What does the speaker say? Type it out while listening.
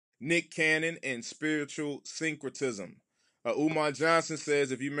Nick Cannon, and spiritual syncretism. Umar Johnson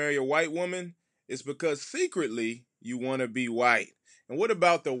says if you marry a white woman, it's because secretly you want to be white. And what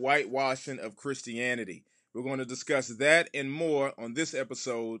about the whitewashing of Christianity? We're going to discuss that and more on this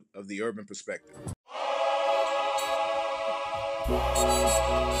episode of The Urban Perspective. Come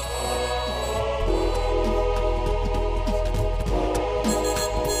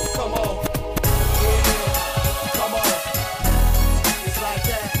on. Yeah. Come on. It's like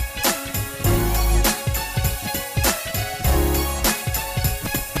that.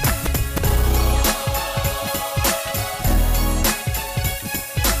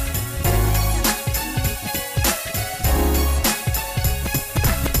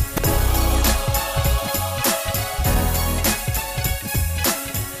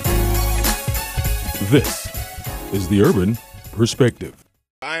 This is The Urban Perspective.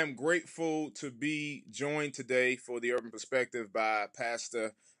 I am grateful to be joined today for the Urban Perspective by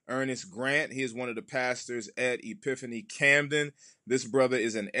Pastor Ernest Grant. He is one of the pastors at Epiphany Camden. This brother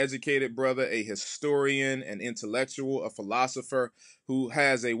is an educated brother, a historian, an intellectual, a philosopher who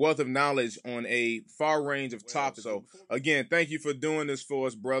has a wealth of knowledge on a far range of topics. So, again, thank you for doing this for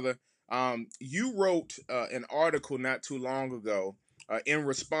us, brother. You wrote an article not too long ago in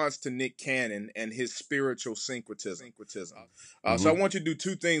response to Nick Cannon and his spiritual syncretism. So I want you to do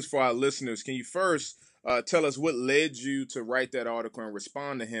two things for our listeners. Can you first tell us what led you to write that article and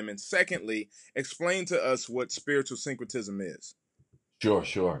respond to him? And secondly, explain to us what spiritual syncretism is.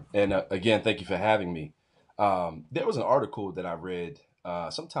 Sure. And again, thank you for having me. There was an article that I read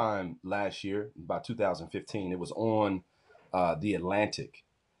sometime last year, about 2015. It was on The Atlantic.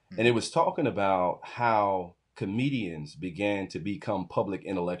 And it was talking about how comedians began to become public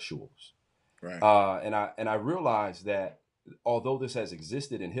intellectuals. Right. And I realized that although this has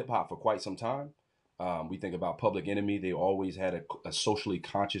existed in hip hop for quite some time, we think about Public Enemy. They always had a socially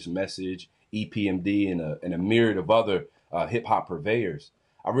conscious message, EPMD, and a myriad of other hip hop purveyors.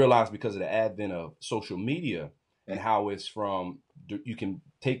 I realized because of the advent of social media and how it's you can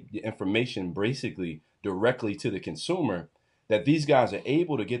take the information basically directly to the consumer, that these guys are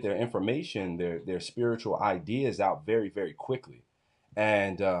able to get their information, their spiritual ideas out very, very quickly.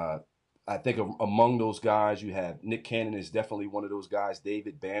 And I think among those guys, you have Nick Cannon is definitely one of those guys,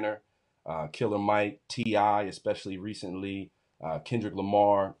 David Banner, Killer Mike, T.I., especially recently, Kendrick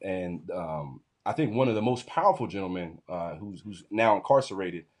Lamar. And I think one of the most powerful gentlemen who's now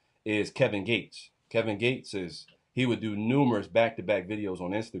incarcerated is Kevin Gates. Kevin Gates he would do numerous back-to-back videos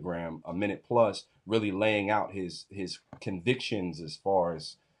on Instagram, a minute plus, really laying out his convictions as far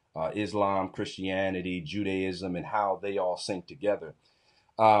as Islam, Christianity, Judaism, and how they all sync together.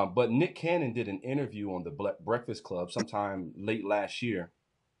 But Nick Cannon did an interview on the Breakfast Club sometime late last year,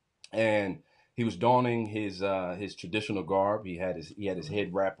 and he was donning his traditional garb. He had his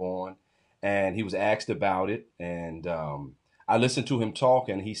head wrap on, and he was asked about it. And I listened to him talk,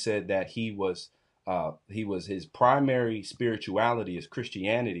 and he said that his primary spirituality is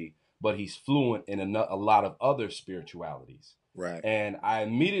Christianity, but he's fluent in a lot of other spiritualities. Right. And I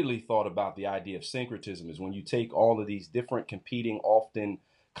immediately thought about the idea of syncretism is when you take all of these different competing, often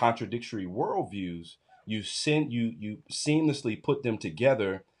contradictory worldviews, you seamlessly put them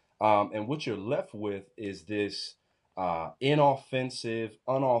together. And what you're left with is this inoffensive,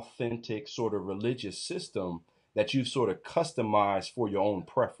 unauthentic sort of religious system that you sort of customize for your own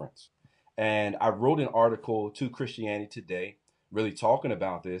preference. And I wrote an article to Christianity Today, really talking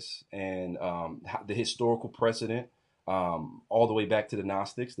about this and the historical precedent, all the way back to the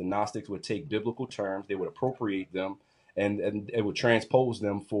Gnostics. The Gnostics would take biblical terms, they would appropriate them, and it would transpose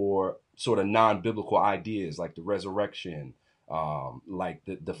them for sort of non-biblical ideas like the resurrection, like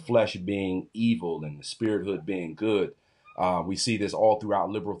the flesh being evil and the spirithood being good. We see this all throughout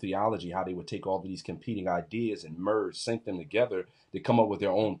liberal theology, how they would take all of these competing ideas and sync them together to come up with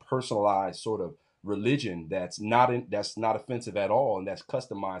their own personalized sort of religion that's not offensive at all, and that's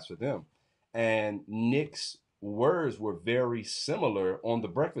customized for them. And Nick's words were very similar on the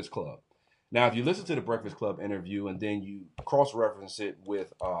Breakfast Club. Now, if you listen to the Breakfast Club interview and then you cross-reference it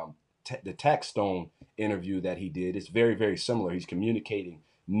with the Tax Stone interview that he did, it's very, very similar. He's communicating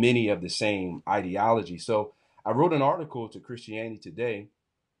many of the same ideology. So I wrote an article to Christianity Today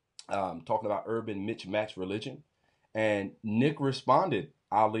talking about urban mismatched religion, and Nick responded.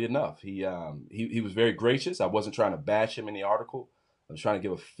 Oddly enough, he was very gracious. I wasn't trying to bash him in the article. I was trying to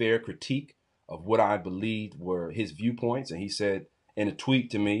give a fair critique of what I believed were his viewpoints. And he said in a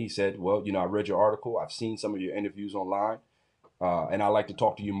tweet to me, he said, "Well, I read your article. I've seen some of your interviews online, and I'd like to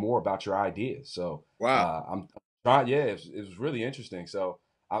talk to you more about your ideas." So wow, I'm trying. Yeah, it was really interesting. So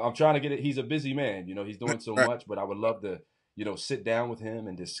I'm trying to get it. He's a busy man. He's doing so much, but I would love to sit down with him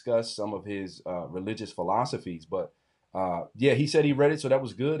and discuss some of his religious philosophies. But yeah, he said he read it, so that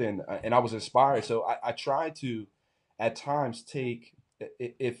was good, and I was inspired. So I try to, at times, take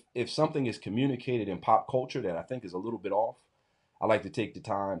if something is communicated in pop culture that I think is a little bit off, I like to take the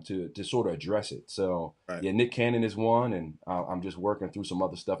time to sort of address it. So Right. yeah, Nick Cannon is one, and I'm just working through some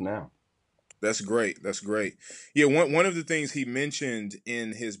other stuff now. That's great. That's great. Yeah, one of the things he mentioned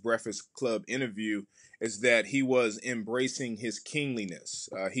in his Breakfast Club interview is that he was embracing his kingliness.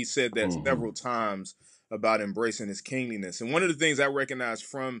 He said that Hmm. several times about embracing his kingliness. And one of the things I recognize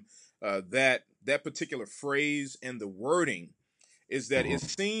from that particular phrase and the wording is that it Hmm.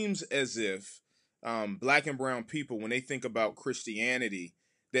 seems as if black and brown people, when they think about Christianity,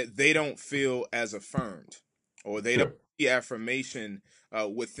 that they don't feel as affirmed, or they don't Sure. see affirmation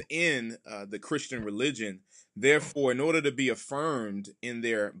within the Christian religion. Therefore, in order to be affirmed in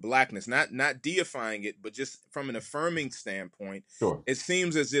their blackness, not deifying it, but just from an affirming standpoint, Sure. it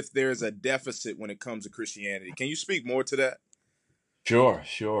seems as if there's a deficit when it comes to Christianity. Can you speak more to that? Sure,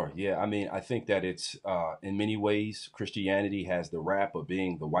 sure. Yeah, I mean, I think that it's in many ways Christianity has the rap of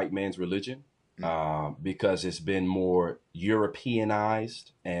being the white man's religion Mm. because it's been more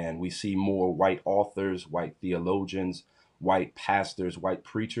Europeanized, and we see more white authors, white theologians, white pastors, white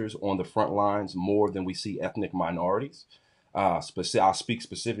preachers on the front lines more than we see ethnic minorities. I'll speak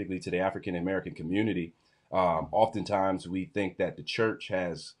specifically to the African American community. Oftentimes, we think that the church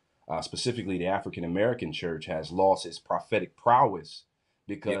has specifically the African American church, has lost its prophetic prowess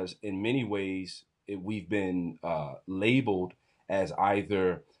Yeah. because, in many ways, we've been labeled as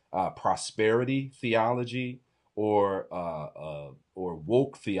either prosperity theology or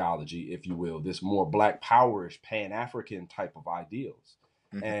woke theology, if you will, this more Black powerish Pan African type of ideals.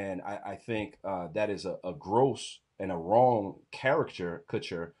 Mhm. And I think that is a gross and a wrong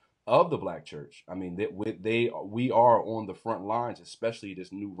caricature of the Black church. I mean, we are on the front lines, especially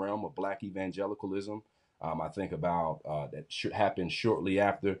this new realm of Black evangelicalism. I think about happened shortly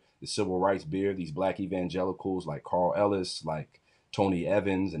after the civil rights beer. These Black evangelicals like Carl Ellis, like Tony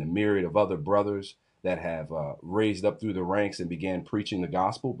Evans, and a myriad of other brothers that have raised up through the ranks and began preaching the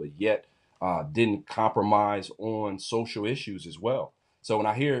gospel, but yet didn't compromise on social issues as well. So when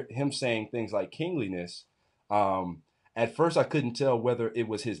I hear him saying things like kingliness, um, at first, I couldn't tell whether it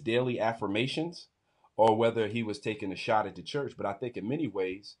was his daily affirmations or whether he was taking a shot at the church. But I think in many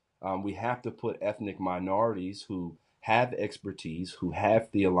ways, we have to put ethnic minorities who have expertise, who have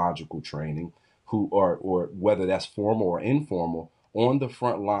theological training, who are, or whether that's formal or informal, on the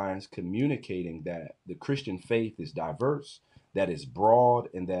front lines communicating that the Christian faith is diverse, that is broad,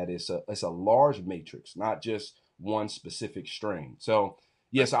 and that it's a large matrix, not just one specific strain. So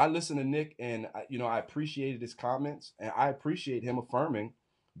yes, I listened to Nick, and I appreciated his comments, and I appreciate him affirming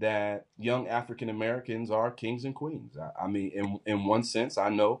that young African Americans are kings and queens. I mean, in one sense, I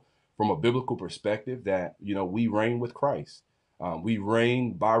know from a biblical perspective that we reign with Christ. We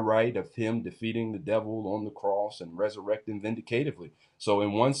reign by right of Him defeating the devil on the cross and resurrecting vindicatively. So,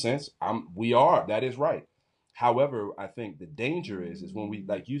 in one sense, we are. That is right. However, I think the danger is when we,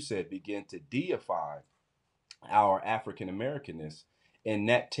 like you said, begin to deify our African Americanness, and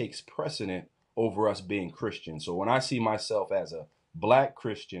that takes precedent over us being Christian. So when I see myself as a Black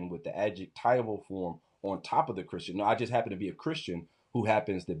Christian with the adjectival form on top of the Christian, no, I just happen to be a Christian who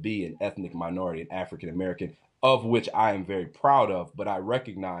happens to be an ethnic minority, an African American, of which I am very proud of, but I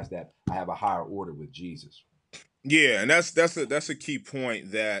recognize that I have a higher order with Jesus. Yeah, and that's a key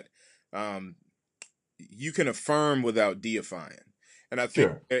point that um, you can affirm without deifying. And I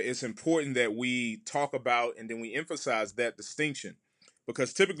think Sure. it's important that we talk about and then we emphasize that distinction,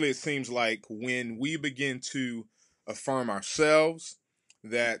 because typically it seems like when we begin to affirm ourselves,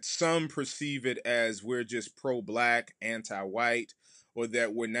 that some perceive it as we're just pro-black, anti-white, or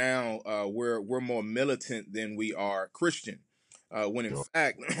that we're more militant than we are Christian. When in Sure.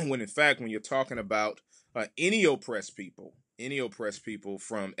 fact, when you're talking about any oppressed people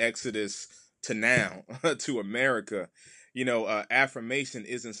from Exodus to now to America, affirmation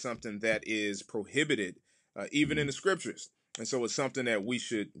isn't something that is prohibited even in the scriptures, and so it's something that we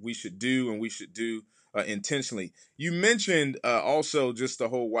should do, and we should do intentionally. You mentioned also just the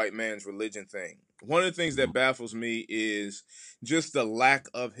whole white man's religion thing. One of the things that baffles me is just the lack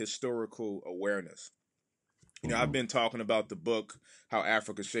of historical awareness. I've Mm-hmm. been talking about the book How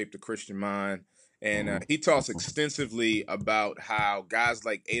Africa Shaped the Christian Mind, and Mm-hmm. he talks extensively about how guys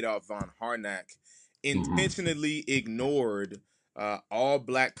like Adolf von Harnack Mm-hmm. intentionally ignored all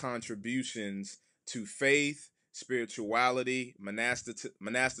black contributions to faith, spirituality,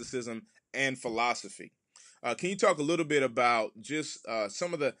 monasticism, and philosophy. Can you talk a little bit about just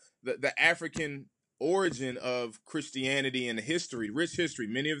some of the African origin of Christianity and the history, rich history.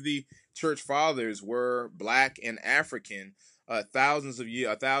 Many of the church fathers were black and African, a thousand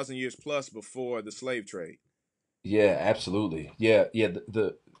years plus before the slave trade. Yeah, absolutely. Yeah, yeah.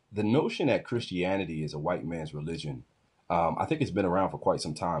 The notion that Christianity is a white man's religion, I think it's been around for quite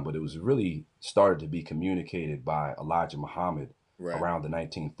some time, but it was really started to be communicated by Elijah Muhammad Right. around the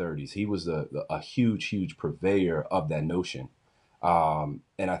 1930s. He was a huge, huge purveyor of that notion, and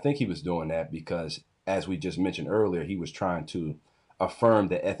I think he was doing that because, as we just mentioned earlier, he was trying to affirm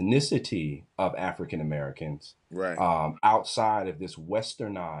the ethnicity of African Americans Right. outside of this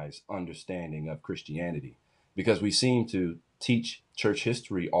westernized understanding of Christianity, because we seem to teach church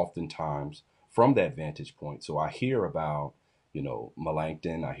history oftentimes from that vantage point. So I hear about,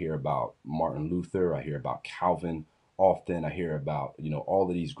 Melanchthon, I hear about Martin Luther, I hear about Calvin often, I hear about, all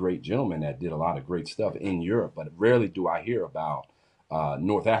of these great gentlemen that did a lot of great stuff in Europe, but rarely do I hear about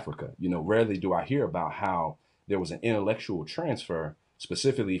North Africa. Rarely do I hear about how there was an intellectual transfer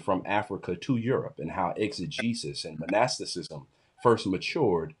specifically from Africa to Europe and how exegesis and monasticism first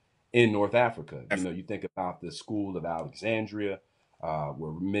matured in North Africa. You think about the school of Alexandria,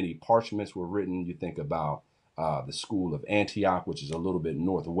 where many parchments were written. You think about the school of Antioch, which is a little bit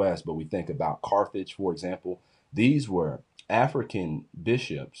northwest, but we think about Carthage, for example. These were African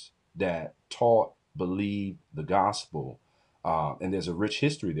bishops that taught, believed the gospel, and there's a rich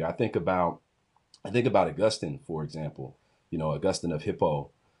history there. I think about Augustine, for example. Augustine of Hippo,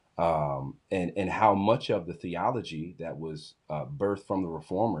 and how much of the theology that was birthed from the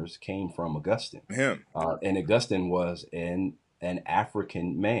reformers came from Augustine. Him. And Augustine was an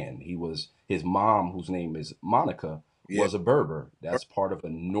African man. His mom, whose name is Monica, Yeah. was a Berber. That's part of a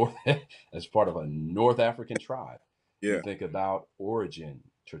North African tribe. You Yeah. think about Origen,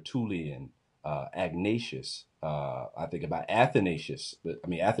 Tertullian, Ignatius. I think about Athanasius, the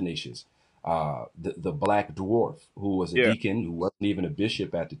Black Dwarf, who was a Yeah. deacon, who wasn't even a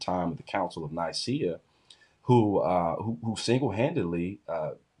bishop at the time of the Council of Nicaea, who single-handedly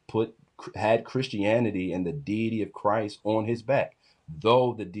had Christianity and the deity of Christ on his back.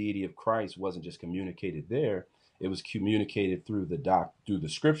 Though the deity of Christ wasn't just communicated there, it was communicated through the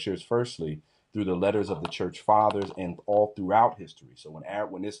scriptures, firstly, through the letters of the church fathers, and all throughout history. So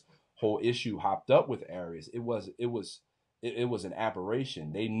when this whole issue hopped up with Arius, it was an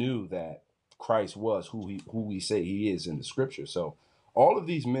aberration. They knew that Christ was who we say he is in the scripture. So all of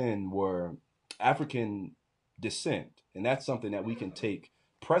these men were African descent, and that's something that we can take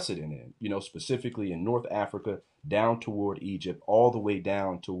precedent in, specifically in North Africa, down toward Egypt, all the way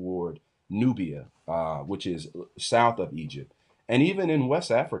down toward Nubia, which is south of Egypt, and even in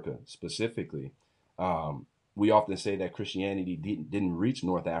West Africa specifically. We often say that Christianity didn't reach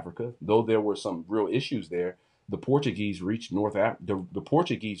North Africa, though there were some real issues there. The Portuguese reached the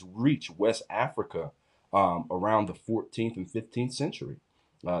Portuguese reached West Africa around the 14th and 15th century.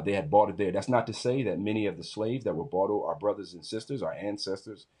 They had bought it there. That's not to say that many of the slaves that were bought, our brothers and sisters, our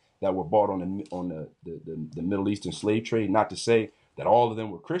ancestors that were bought on the Middle Eastern slave trade. Not to say that all of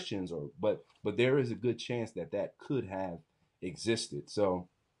them were Christians, but there is a good chance that could have existed. So,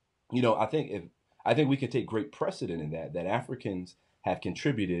 I think we can take great precedent in that Africans have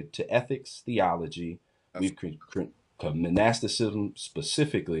contributed to ethics, theology. That's We've monasticism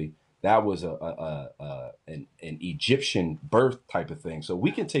specifically. That was an Egyptian birth type of thing. So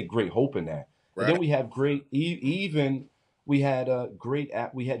we can take great hope in that. And then right. we have we had great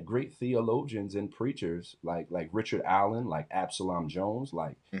theologians and preachers like Richard Allen, like Absalom Jones,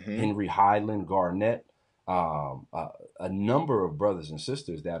 like Hmm. Henry Highland Garnett, a number of brothers and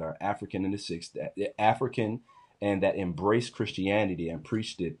sisters that are African in the African, and that embraced Christianity and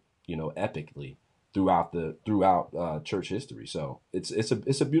preached it, epically throughout church history. So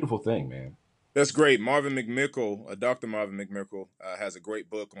it's a beautiful thing, man. That's great. Marvin McMickle, Dr. Marvin McMickle, has a great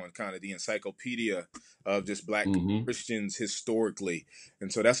book on kind of the encyclopedia of just Black Hmm. Christians historically.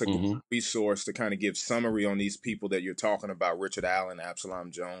 And so that's a great Hmm. resource to kind of give summary on these people that you're talking about: Richard Allen,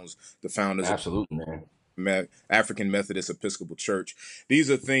 Absalom Jones, the founders of Absolutely, man. African Methodist Episcopal Church.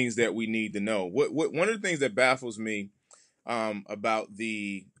 These are things that we need to know. One of the things that baffles me about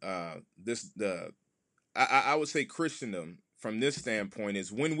I would say Christendom from this standpoint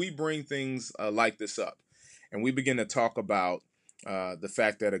is when we bring things like this up and we begin to talk about the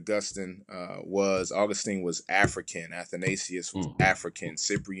fact that Augustine was African, Athanasius was Hmm. African,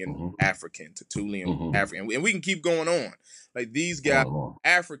 Cyprian Hmm. African, Tertullian was Hmm. African, and we can keep going on. Like these guys, On and on.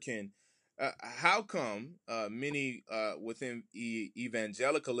 African. How come many within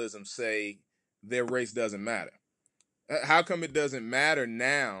evangelicalism say their race doesn't matter? How come it doesn't matter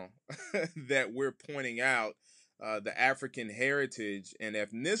now that we're pointing out the African heritage and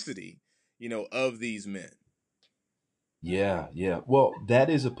ethnicity? of these men. Yeah, yeah. Well, that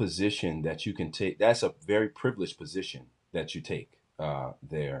is a position that you can take. That's a very privileged position that you take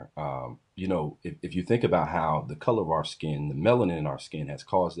there. If you think about how the color of our skin, the melanin in our skin, has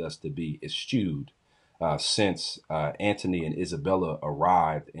caused us to be eschewed since Antony and Isabella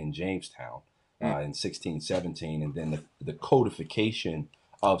arrived in Jamestown Mm. in 1617, and then the codification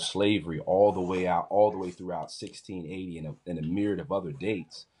of slavery all the way out, all the way throughout 1680, and a myriad of other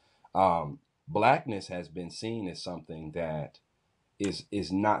dates. Um, Blackness has been seen as something that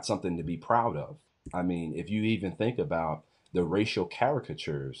is not something to be proud of. I mean, if you even think about the racial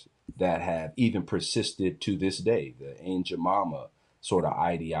caricatures that have even persisted to this day, the Aunt Jemima sort of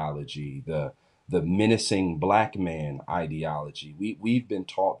ideology, the menacing black man ideology. We've been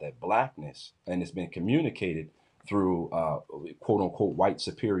taught that blackness, and it's been communicated through quote unquote white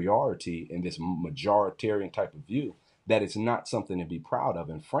superiority in this majoritarian type of view, that it's not something to be proud of.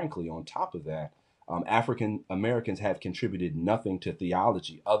 And frankly, on top of that, African Americans have contributed nothing to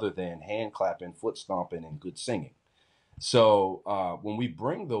theology other than hand clapping, foot stomping, and good singing. So when we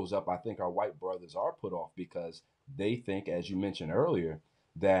bring those up, I think our white brothers are put off because they think, as you mentioned earlier,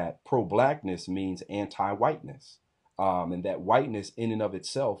 that pro-blackness means anti-whiteness, and that whiteness in and of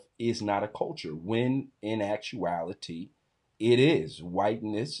itself is not a culture, when in actuality it is.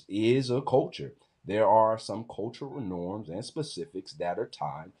 Whiteness is a culture. There are some cultural norms and specifics that are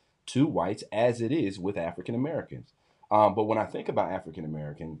tied to whites, as it is with African Americans. But when I think about African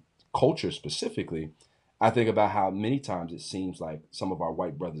American culture specifically, I think about how many times it seems like some of our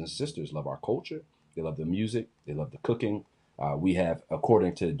white brothers and sisters love our culture. They love the music. They love the cooking. We have,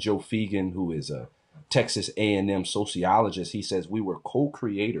 according to Joe Fegan, who is a Texas A&M sociologist, he says we were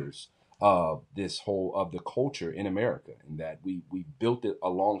co-creators of this whole of the culture in America, and that we built it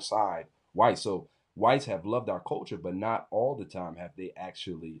alongside whites. So whites have loved our culture, but not all the time have they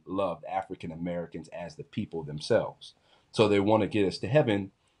actually loved African Americans as the people themselves. So they want to get us to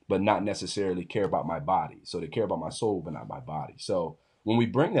heaven, but not necessarily care about my body. So they care about my soul, but not my body. So when we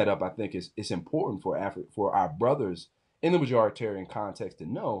bring that up, I think it's important for for our brothers in the majoritarian context to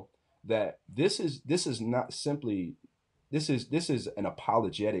know that this is not simply this is an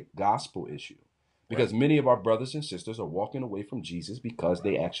apologetic gospel issue, Right. because many of our brothers and sisters are walking away from Jesus because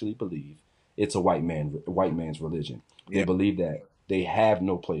they actually believe it's a white man's religion. They Yeah. believe that they have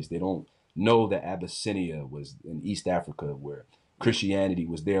no place. They don't know that Abyssinia was in East Africa, where Christianity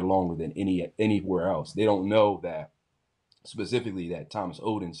was there longer than anywhere else. They don't know that, specifically, that Thomas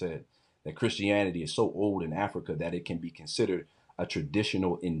Oden said that Christianity is so old in Africa that it can be considered a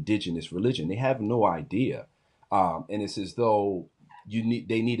traditional indigenous religion. They have no idea, and it's as though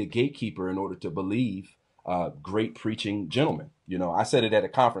they need a gatekeeper in order to believe great preaching gentlemen. I said it at a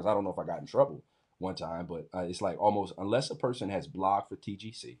conference. I don't know if I got in trouble one time, but it's like, almost unless a person has blogged for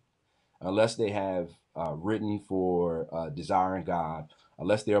TGC, unless they have written for Desiring God,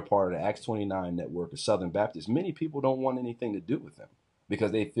 unless they're part of the Acts 29 network of Southern Baptists, many people don't want anything to do with them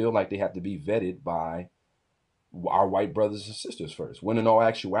because they feel like they have to be vetted by our white brothers and sisters first. When in all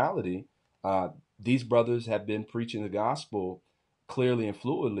actuality, uh, these brothers have been preaching the gospel clearly and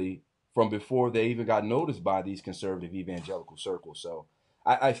fluidly from before they even got noticed by these conservative evangelical circles. So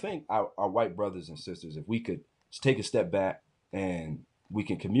I think our white brothers and sisters, if we could take a step back and we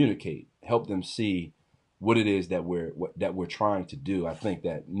can communicate, help them see what it is that we're trying to do, I think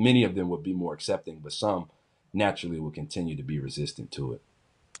that many of them would be more accepting, but some naturally will continue to be resistant to it.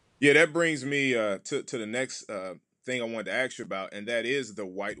 Yeah, that brings me to the next thing I wanted to ask you about, and that is the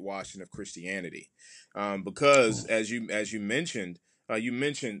whitewashing of Christianity, because Mm. you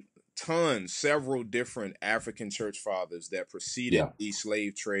mentioned several different African church fathers that preceded Yeah, the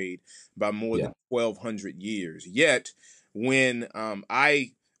slave trade by more yeah. than 1,200 years. Yet, when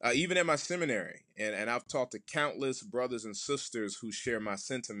I even at my seminary, and I've talked to countless brothers and sisters who share my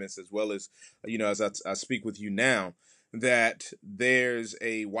sentiments, as well as as I speak with you now, that there's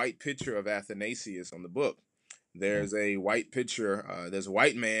a white picture of Athanasius on the book. Mm. There's a white picture. There's a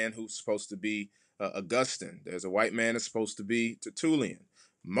white man who's supposed to be Augustine. There's a white man that's supposed to be Tertullian.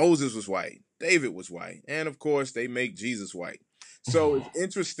 Moses was white. David was white, and of course, they make Jesus white. So it's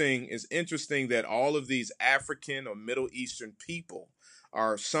interesting. It's interesting that all of these African or Middle Eastern people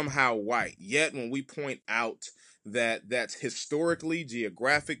are somehow white. Yet, when we point out that that's historically,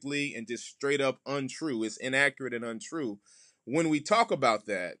 geographically, and just straight up untrue, it's inaccurate and untrue. When we talk about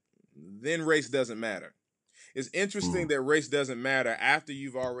that, then race doesn't matter. It's interesting Mm. that race doesn't matter after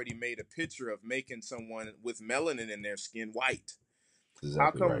you've already made a picture of making someone with melanin in their skin white. How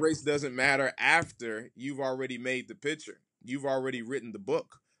Exactly come right. race doesn't matter after you've already made the picture? You've already written the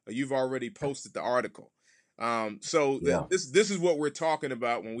book, or you've already posted the article. Yeah. This is what we're talking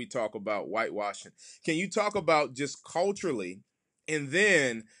about when we talk about whitewashing. Can you talk about just culturally, and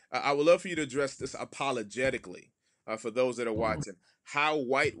then I would love for you to address this apologetically for those that are Mhm. watching, how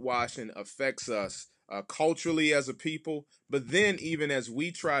whitewashing affects us culturally as a people, but then even as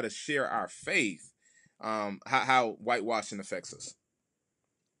we try to share our faith, how whitewashing affects us.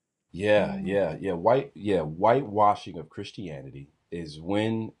 Whitewashing of Christianity is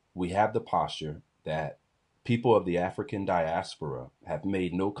when we have the posture that people of the African diaspora have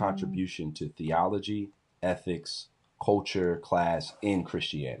made no contribution to theology, ethics, culture, class in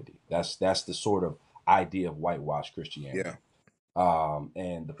Christianity. That's the sort of idea of whitewash Yeah. Christianity.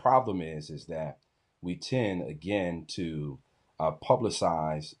 And the problem is that we tend again to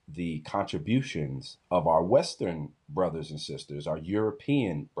publicize the contributions of our Western brothers and sisters, our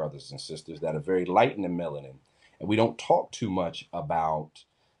European brothers and sisters that are very light in the melanin, and we don't talk too much about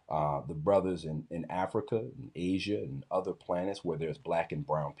the brothers in Africa, and Asia, and other planets where there's black and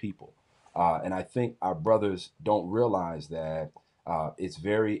brown people. And I think our brothers don't realize that it's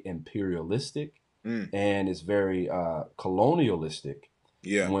very imperialistic Mm, and it's very colonialistic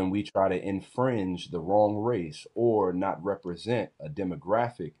yeah. when we try to infringe the wrong race or not represent a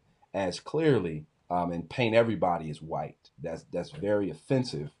demographic as clearly and paint everybody as white. That's very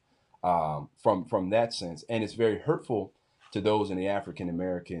offensive from that sense, and it's very hurtful to those in the African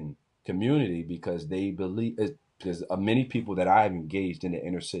American community because they believe because many people that I've engaged in the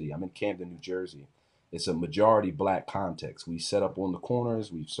inner city. I'm in Camden, New Jersey. It's a majority black context. We set up on the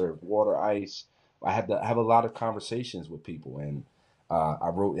corners. We've served water, ice. I have a lot of conversations with people, and I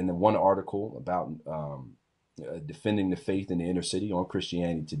wrote in the one article about defending the faith in the inner city on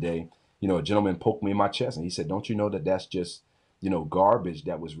Christianity Today. You know, a gentleman poked me in my chest, and he said, "Don't you know that that's just garbage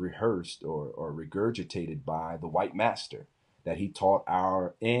that was rehearsed or regurgitated by the white master that he taught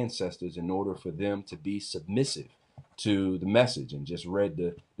our ancestors in order for them to be submissive to the message and just read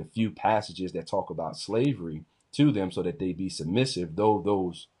the few passages that talk about slavery to them so that they be submissive, though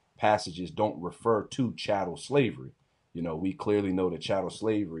those passages don't refer to chattel slavery. You know, we clearly know that chattel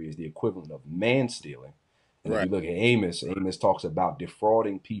slavery is the equivalent of man stealing. And if Right. you look at Amos talks about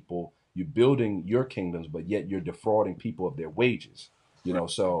defrauding people. You're building your kingdoms, but yet you're defrauding people of their wages. You Right. know,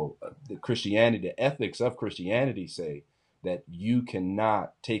 so the Christianity, the ethics of Christianity say that you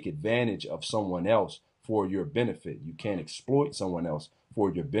cannot take advantage of someone else for your benefit. You can't exploit someone else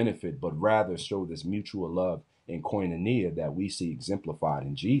for your benefit, but rather show this mutual love and koinonia that we see exemplified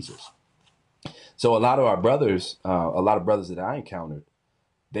in Jesus. So a lot of our brothers, a lot of brothers that I encountered,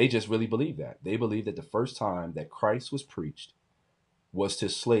 they just really believe that. They believe that the first time that Christ was preached was to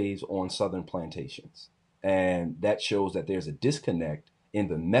slaves on southern plantations. And that shows that there's a disconnect in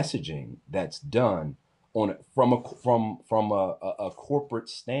the messaging that's done on from a corporate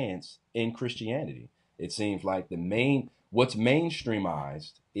stance in Christianity. It seems like what's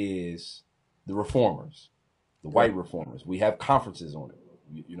mainstreamized is the reformers, the Right. white reformers. We have conferences on it.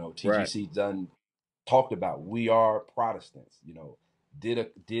 Right. TGC done talked about we are Protestants. Did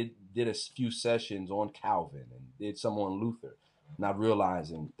a few sessions on Calvin and did some on Luther, not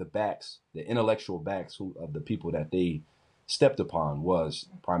realizing the intellectual backs of the people that they stepped upon was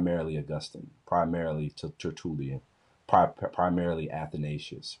primarily Augustine, primarily Tertullian, primarily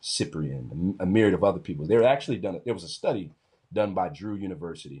Athanasius, Cyprian, a myriad of other people. They were actually done. There was a study done by Drew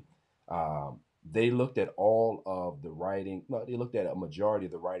University. They looked at all of the writing. No, they looked at a majority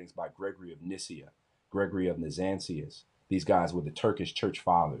of the writings by Gregory of Nyssa, Gregory of Nazianzus. These guys were the Turkish church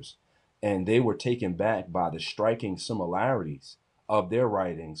fathers, and they were taken back by the striking similarities of their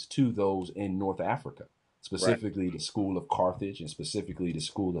writings to those in North Africa, Right. specifically the school of Carthage and specifically the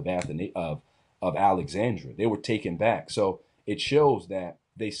school of of Alexandria. They were taken back. So it shows that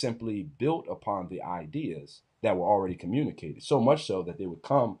they simply built upon the ideas that were already communicated. So much so that they would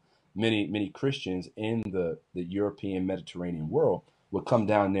come, many Christians in the European Mediterranean world would come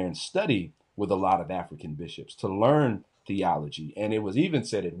down there and study with a lot of African bishops to learn theology. And it was even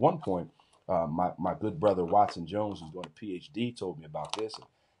said at one point, my good brother Watson Jones, who's doing a PhD, told me about this,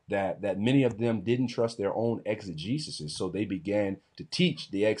 that many of them didn't trust their own exegesis, so they began to teach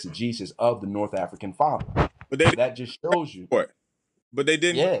the exegesis of the North African father. But they So didn't that just shows you, for it. But they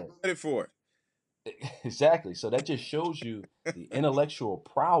didn't get yeah, credit for exactly. So that just shows you the intellectual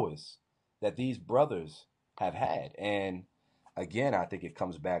prowess that these brothers have had. And again, I think it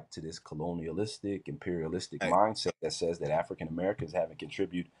comes back to this colonialistic, imperialistic it. mindset that says that African Americans haven't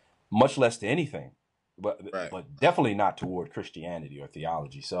contributed much less to anything, Right. but definitely not toward Christianity or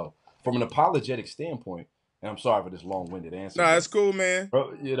theology. So from an apologetic standpoint, and I'm sorry for this long-winded answer, No, but that's cool, man.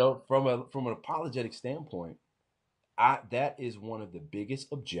 from an apologetic standpoint, that is one of the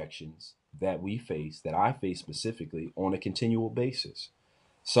biggest objections that we face, that I face specifically, on a continual basis.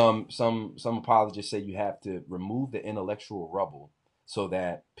 Some apologists say you have to remove the intellectual rubble so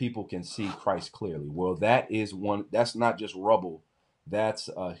that people can see Christ clearly. Well, that's not just rubble. That's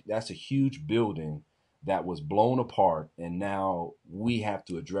a huge building that was blown apart, and now we have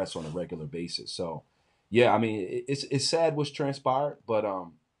to address on a regular basis. So, yeah, I mean, it's sad what's transpired, but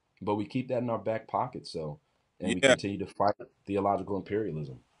we keep that in our back pocket. So, and we Yeah. continue to fight theological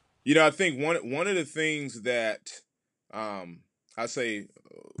imperialism. I think one of the things that um, I say,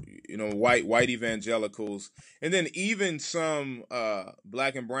 white evangelicals, and then even some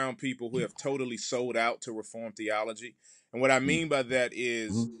black and brown people who have totally sold out to Reformed theology. And what I mean by that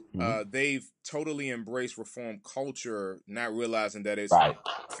is Mm-hmm. they've totally embraced Reformed culture, not realizing that it's Right.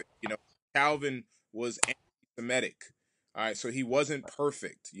 perfect. Calvin was anti-Semitic. All right, so he wasn't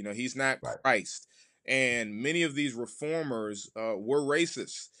perfect. He's not Right. Christ. And many of these reformers were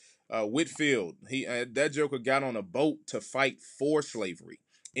racist. Whitfield, that joker got on a boat to fight for slavery,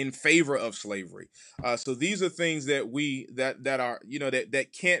 in favor of slavery. So these are things that are that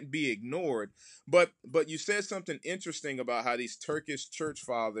can't be ignored. But you said something interesting about how these Turkish church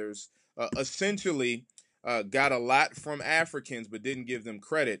fathers essentially got a lot from Africans, but didn't give them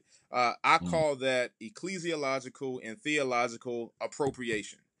credit. I Mm. call that ecclesiological and theological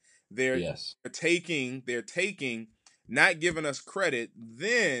appropriation. They're Yes. they're taking, not giving us credit.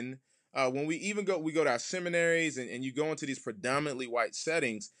 Then when we go to our seminaries, and you go into these predominantly white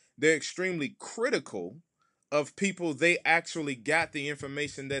settings, they're extremely critical of people they actually got the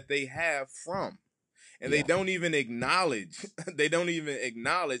information that they have from, and they Yeah. don't even acknowledge they don't even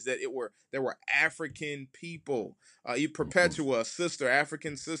acknowledge that there were African people, Mhm. Perpetua sister,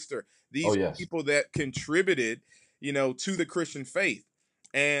 African sister, Oh these yes. people that contributed, to the Christian faith.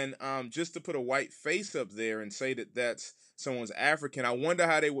 And just to put a white face up there and say that that's someone's African, I wonder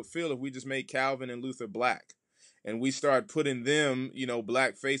how they would feel if we just made Calvin and Luther black, and we start putting them,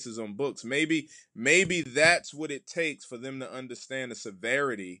 black faces on books. Maybe that's what it takes for them to understand the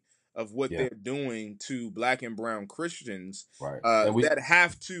severity of what Yeah. they're doing to black and brown Christians, Right. And we. that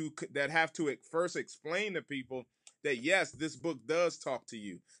have to first explain to people that yes, this book does talk to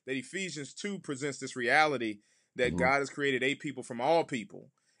you. That Ephesians 2 presents this reality that Mhm. God has created a people from all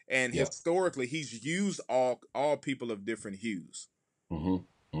people, and Yeah. historically He's used all people of different hues. Hmm.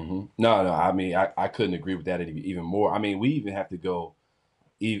 Hmm. No. I mean, I couldn't agree with that even more. I mean, we even have to go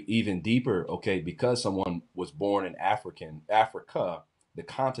even deeper. Okay, because someone was born in Africa, the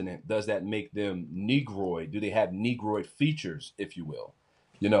continent, does that make them Negroid? Do they have Negroid features, if you will?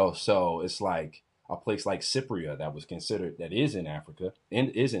 So it's like a place like Cypria that is in Africa and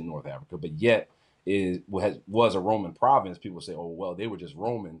is in North Africa, but yet was a Roman province. People say, oh well, they were just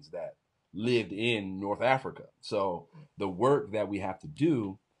Romans that lived in North Africa. So the work that we have to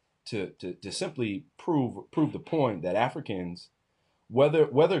do to simply prove the point that Africans,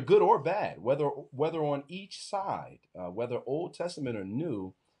 whether good or bad, whether on each side, whether Old Testament or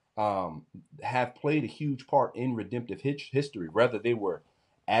New, have played a huge part in redemptive history, whether they were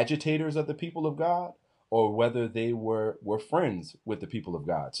agitators of the people of God or whether they were friends with the people of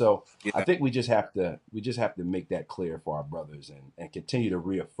God. So I Yeah. think we just have to make that clear for our brothers, and continue to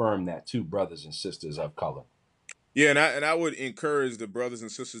reaffirm that to brothers and sisters of color. Yeah, and I would encourage the brothers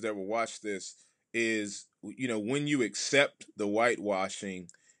and sisters that will watch this is, when you accept the whitewashing,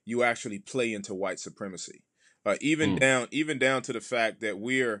 you actually play into white supremacy. Mm. Even down to the fact that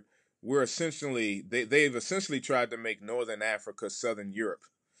we're essentially they've essentially tried to make Northern Africa Southern Europe,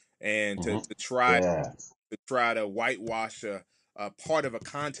 and to, Hmm. to try Yeah. to try to whitewash a part of a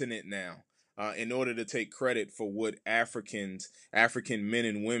continent now, in order to take credit for what African men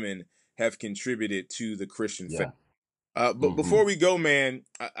and women have contributed to the Christian faith. Yeah. But Hmm. before we go, man,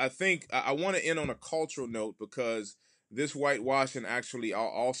 I think I want to end on a cultural note, because this whitewashing actually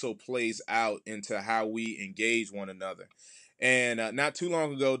also plays out into how we engage one another. And not too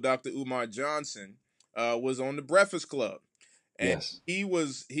long ago, Dr. Umar Johnson was on the Breakfast Club, and Yes. he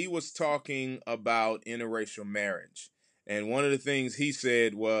was talking about interracial marriage. And one of the things he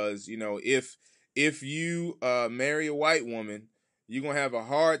said was, if you marry a white woman, you're gonna have a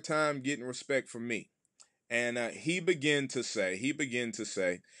hard time getting respect from me. And he began to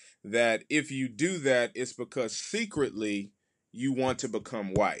say that if you do that, it's because secretly you want to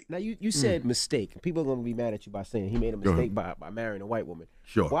become white. Now you said mistake. People are gonna be mad at you by saying he made a Go ahead. mistake by marrying a white woman.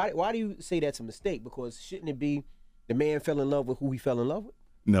 Sure. Why do you say that's a mistake? Because shouldn't it be the man fell in love with who he fell in love with?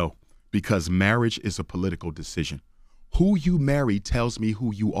 No, because marriage is a political decision. Who you marry tells me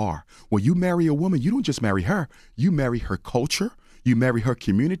who you are. When you marry a woman, you don't just marry her. You marry her culture. You marry her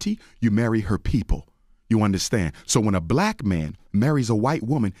community. You marry her people. You understand? So when a black man marries a white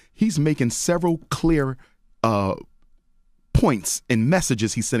woman, he's making several clear points and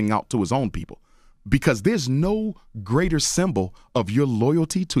messages he's sending out to his own people. Because there's no greater symbol of your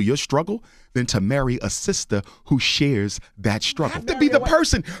loyalty to your struggle than to marry a sister who shares that struggle. You have to be the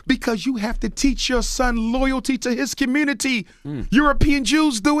person, because you have to teach your son loyalty to his community. European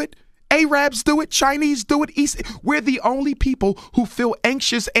Jews do it. Arabs do it, Chinese do it, we're the only people who feel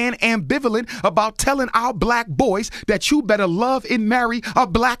anxious and ambivalent about telling our black boys that you better love and marry a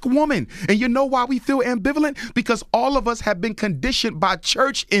black woman. And you know why we feel ambivalent? Because all of us have been conditioned by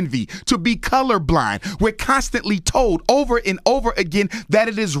church envy to be colorblind. We're constantly told over and over again that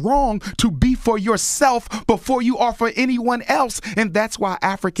it is wrong to be for yourself before you are for anyone else. And that's why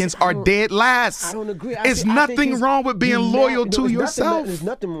Africans are dead last. I don't agree. There's nothing wrong with being loyal to yourself. There's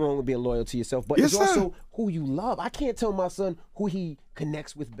nothing wrong with being loyal to yourself, but it's also who you love. I can't tell my son who he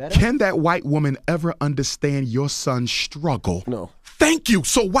connects with better. Can that white woman ever understand your son's struggle? No. Thank you.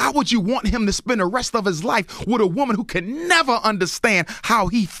 So why would you want him to spend the rest of his life with a woman who can never understand how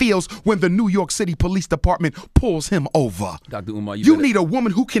he feels when the New York City Police Department pulls him over? Dr. Umar, you need a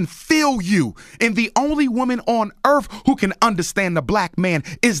woman who can feel you. And the only woman on earth who can understand the black man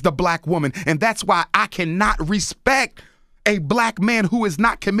is the black woman. And that's why I cannot respect a black man who is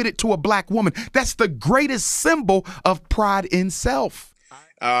not committed to a black woman. That's the greatest symbol of pride in self.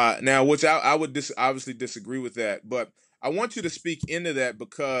 Now, which I would obviously disagree with that, but I want you to speak into that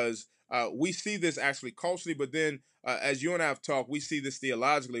because we see this actually culturally, but then as you and I have talked, we see this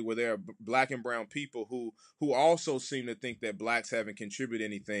theologically, where there are black and brown people who also seem to think that blacks haven't contributed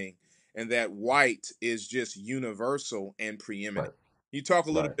anything and that white is just universal and preeminent. Right. You talk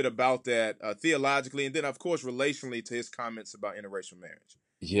a little bit about that theologically, and then, of course, relationally to his comments about interracial marriage.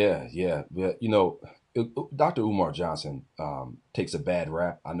 Yeah. You know, Dr. Umar Johnson takes a bad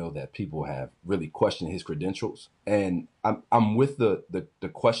rap. I know that people have really questioned his credentials, and I'm with the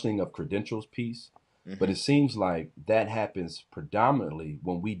questioning of credentials piece, but it seems like that happens predominantly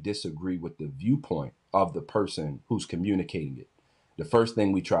when we disagree with the viewpoint of the person who's communicating it. The first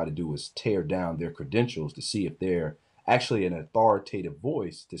thing we try to do is tear down their credentials to see if they're actually an authoritative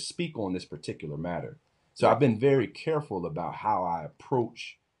voice to speak on this particular matter. So I've been very careful about how I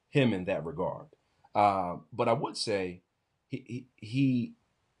approach him in that regard. But I would say he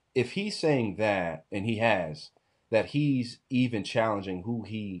if he's saying that, and he has, that he's even challenging who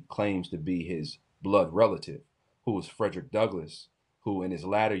he claims to be his blood relative, who was Frederick Douglass, who in his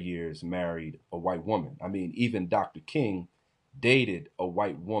latter years married a white woman. I mean, even Dr. King dated a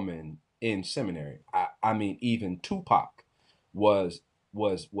white woman in seminary. I mean, even Tupac was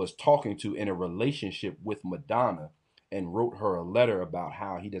talking to, in a relationship with Madonna, and wrote her a letter about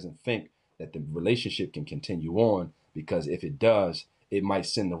how he doesn't think that the relationship can continue on, because if it does, it might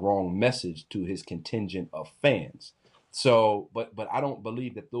send the wrong message to his contingent of fans. So, but I don't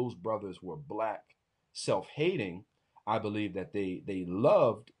believe that those brothers were black self-hating. I believe that they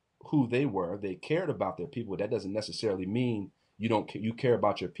loved who they were. They cared about their people. That doesn't necessarily mean you care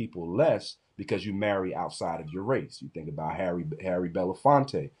about your people less because you marry outside of your race. You think about Harry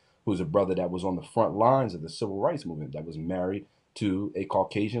Belafonte, who's a brother that was on the front lines of the civil rights movement, that was married to a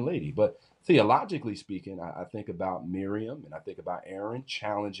Caucasian lady. But theologically speaking, I think about Miriam, and I think about Aaron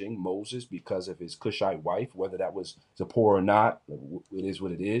challenging Moses because of his Cushite wife, whether that was Zipporah or not. It is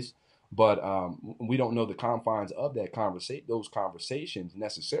what it is. But we don't know the confines of those conversations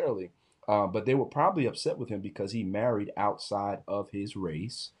necessarily. But they were probably upset with him because he married outside of his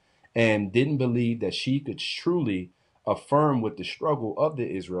race and didn't believe that she could truly affirm with the struggle of the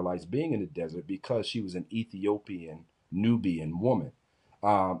Israelites being in the desert, because she was an Ethiopian, Nubian woman.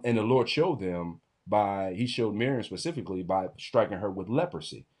 And the Lord showed he showed Miriam specifically by striking her with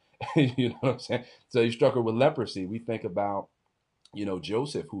leprosy. You know what I'm saying? So he struck her with leprosy. We think about,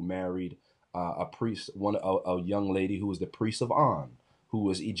 Joseph, who married a priest, a young lady who was the priest of On, who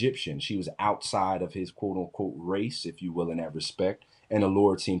was Egyptian. She was outside of his quote unquote race, if you will, in that respect. And the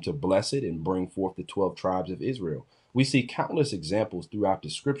Lord seemed to bless it and bring forth the 12 tribes of Israel. We see countless examples throughout the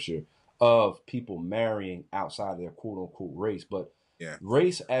scripture of people marrying outside their quote unquote race. But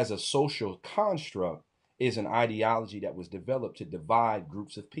race as a social construct is an ideology that was developed to divide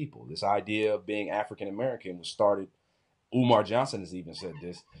groups of people. This idea of being African American was started, Umar Johnson has even said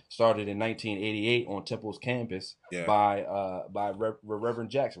this, started in 1988 on Temple's campus by Reverend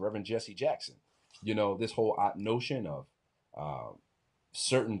Jesse Jackson. This whole notion of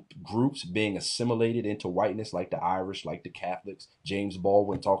certain groups being assimilated into whiteness, like the Irish, like the Catholics. James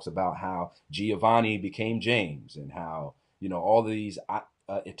Baldwin talks about how Giovanni became James, and how all of these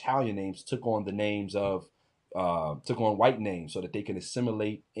Italian names took on the names of took on white names so that they can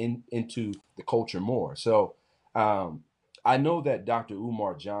assimilate into the culture more. So I know that Dr.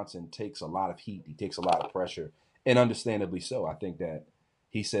 Umar Johnson takes a lot of heat. He takes a lot of pressure, and understandably so. I think that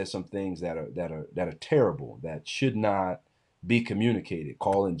he says some things that are terrible, that should not be communicated,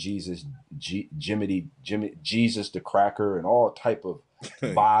 calling Jesus Jimmy Jesus the cracker and all type of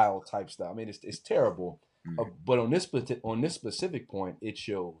vile type stuff. I mean, it's terrible. But on this specific point, it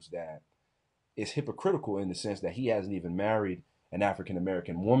shows that it's hypocritical in the sense that he hasn't even married an African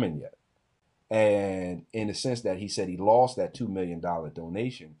American woman yet. And in the sense that he said he lost that $2 million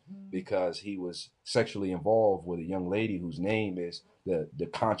donation because he was sexually involved with a young lady whose name is the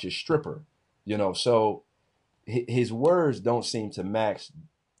conscious stripper, so his words don't seem to match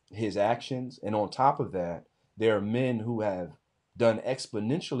his actions. And on top of that, there are men who have done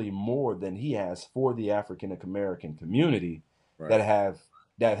exponentially more than he has for the African American community, right,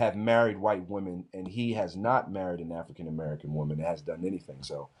 that have married white women, and he has not married an African American woman that has done anything.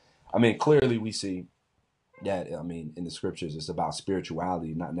 So, I mean, clearly we see that, in the scriptures, it's about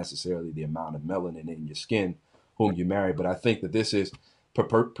spirituality, not necessarily the amount of melanin in your skin whom you marry. But I think that this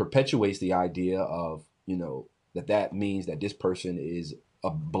perpetuates the idea of, that means that this person is a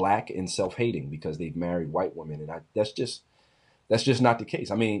black and self-hating because they've married white women. And that's just not the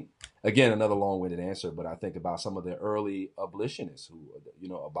case. I mean, again, another long-winded answer, but I think about some of the early abolitionists who,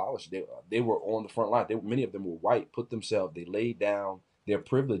 abolished. They were on the front line. Many of them were white, they laid down their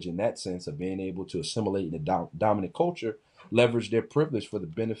privilege in that sense of being able to assimilate in the dominant culture, leverage their privilege for the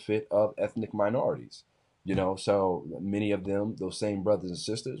benefit of ethnic minorities. So many of them, those same brothers and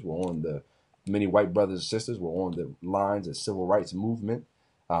sisters, many white brothers and sisters were on the lines of civil rights movement.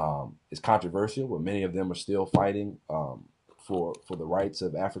 It's controversial, but many of them are still fighting for the rights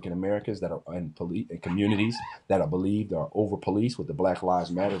of African Americans that are in communities that are believed are over policed with the Black Lives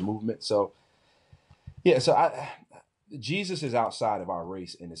Matter movement. So, yeah, Jesus is outside of our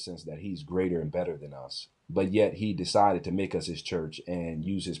race in the sense that he's greater and better than us, but yet he decided to make us his church and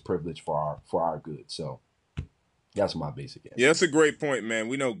use his privilege for our good. So that's my basic answer. Yeah, that's a great point, man.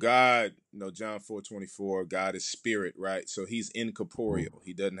 We know God, John 4:24, God is spirit, right? So he's incorporeal.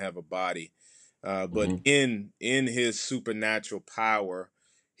 He doesn't have a body. But in his supernatural power,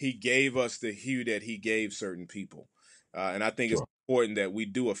 he gave us the hue that he gave certain people. And I think it's important that we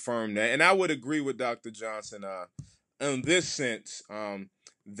do affirm that. And I would agree with Dr. Johnson in this sense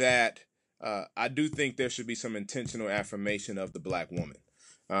that I do think there should be some intentional affirmation of the black woman.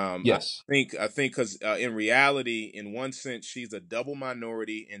 Yes. I think because in reality, in one sense, she's a double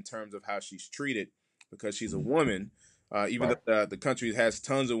minority in terms of how she's treated because she's a woman, even though the country has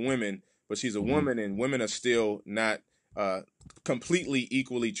tons of women, but she's a woman, and women are still not completely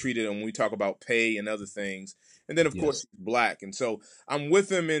equally treated when we talk about pay and other things. And then, of course, she's black. And so I'm with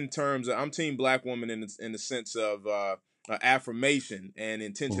him in terms of, I'm team black woman in the sense of affirmation and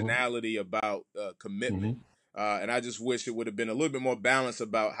intentionality about commitment. And I just wish it would have been a little bit more balanced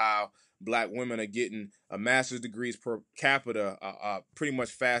about how black women are getting a master's degrees per capita pretty much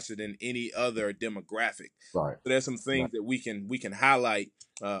faster than any other demographic. Right. So there's some things that we can highlight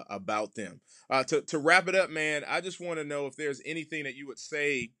about them. To wrap it up, man, I just want to know if there's anything that you would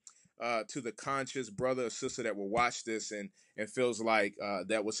say to the conscious brother or sister that will watch this and feels like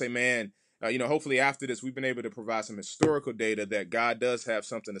that would say, man, hopefully after this, we've been able to provide some historical data that God does have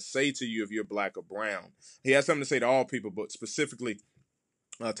something to say to you if you're black or brown. He has something to say to all people, but specifically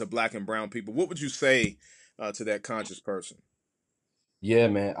to black and brown people. What would you say to that conscious person? Yeah,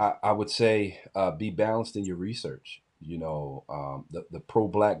 man, I would say be balanced in your research. The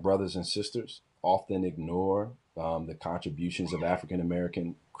pro-black brothers and sisters often ignore the contributions of African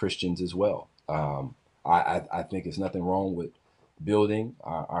American Christians as well. I think there's nothing wrong with building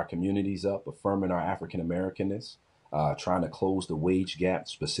our communities up, affirming our African Americanness, trying to close the wage gap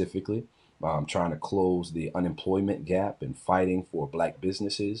specifically, trying to close the unemployment gap and fighting for black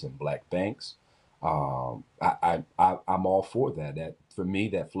businesses and black banks. I'm all for that. That for me,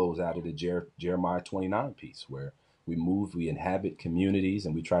 that flows out of the Jeremiah 29 piece where we inhabit communities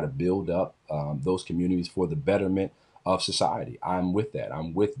and we try to build up those communities for the betterment of society. I'm with that.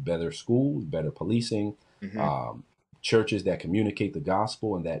 I'm with better schools, better policing, churches that communicate the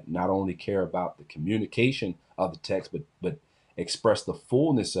gospel and that not only care about the communication of the text, but express the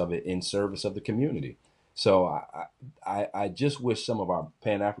fullness of it in service of the community. So I just wish some of our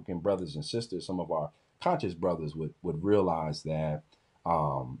Pan-African brothers and sisters, some of our conscious brothers would realize that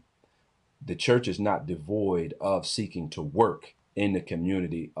the church is not devoid of seeking to work in the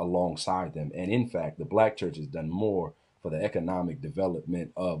community alongside them. And in fact, the black church has done more for the economic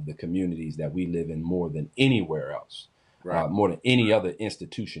development of the communities that we live in more than anywhere else, more than any other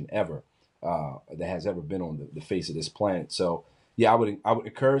institution ever. that has ever been on the face of this planet. So yeah, I would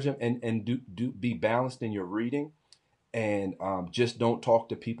encourage him and do be balanced in your reading, and just don't talk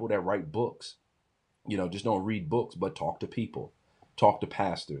to people that write books. Just don't read books, but talk to people, talk to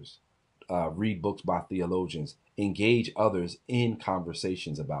pastors, read books by theologians, engage others in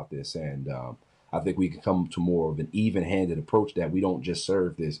conversations about this. And I think we can come to more of an even-handed approach, that we don't just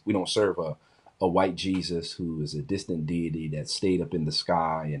serve this. We don't serve a white Jesus who is a distant deity that stayed up in the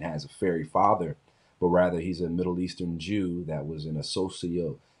sky and has a fairy father, but rather he's a Middle Eastern Jew that was in a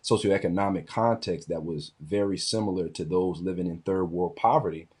socioeconomic context that was very similar to those living in third world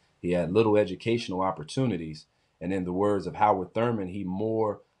poverty. He had little educational opportunities. And in the words of Howard Thurman, he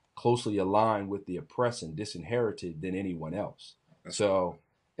more closely aligned with the oppressed and disinherited than anyone else. So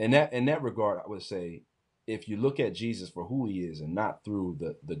in that regard, I would say, if you look at Jesus for who he is and not through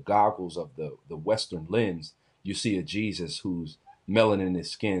the goggles of the Western lens, you see a Jesus whose melanin in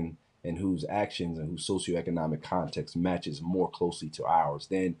his skin and whose actions and whose socioeconomic context matches more closely to ours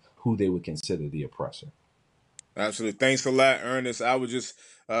than who they would consider the oppressor. Absolutely. Thanks a lot, Ernest. I would just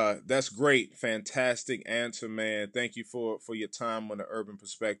that's great. Fantastic answer, man. Thank you for your time on the Urban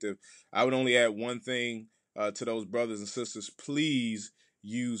Perspective. I would only add one thing to those brothers and sisters. Please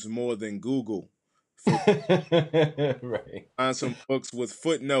use more than Google. Right. Find some books with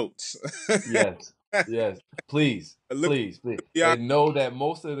footnotes. Yes. Yes. Please. Look, Please. Please. yeah, And know that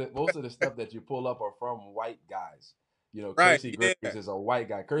most of the stuff that you pull up are from white guys. right. Kersey Yeah. Graves is a white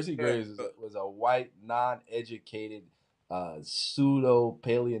guy. Kersey Yeah. Graves was a white, non-educated, pseudo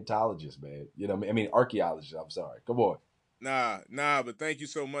paleontologist, man. I mean archaeologist. I'm sorry. Come on. Nah, but thank you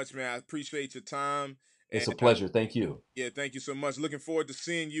so much, man. I appreciate your time. And It's a pleasure. Thank you. yeah, thank you so much. Looking forward to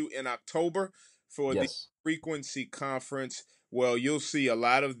seeing you in October for the Yes. Frequency Conference. Well, you'll see a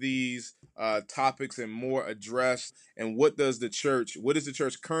lot of these topics and more addressed. And what is the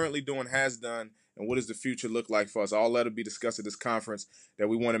church currently doing, has done, and what does the future look like for us? All that'll be discussed at this conference, that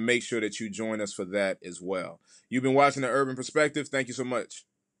we want to make sure that you join us for that as well. You've been watching The Urban Perspective. Thank you so much.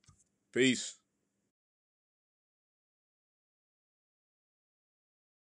 Peace.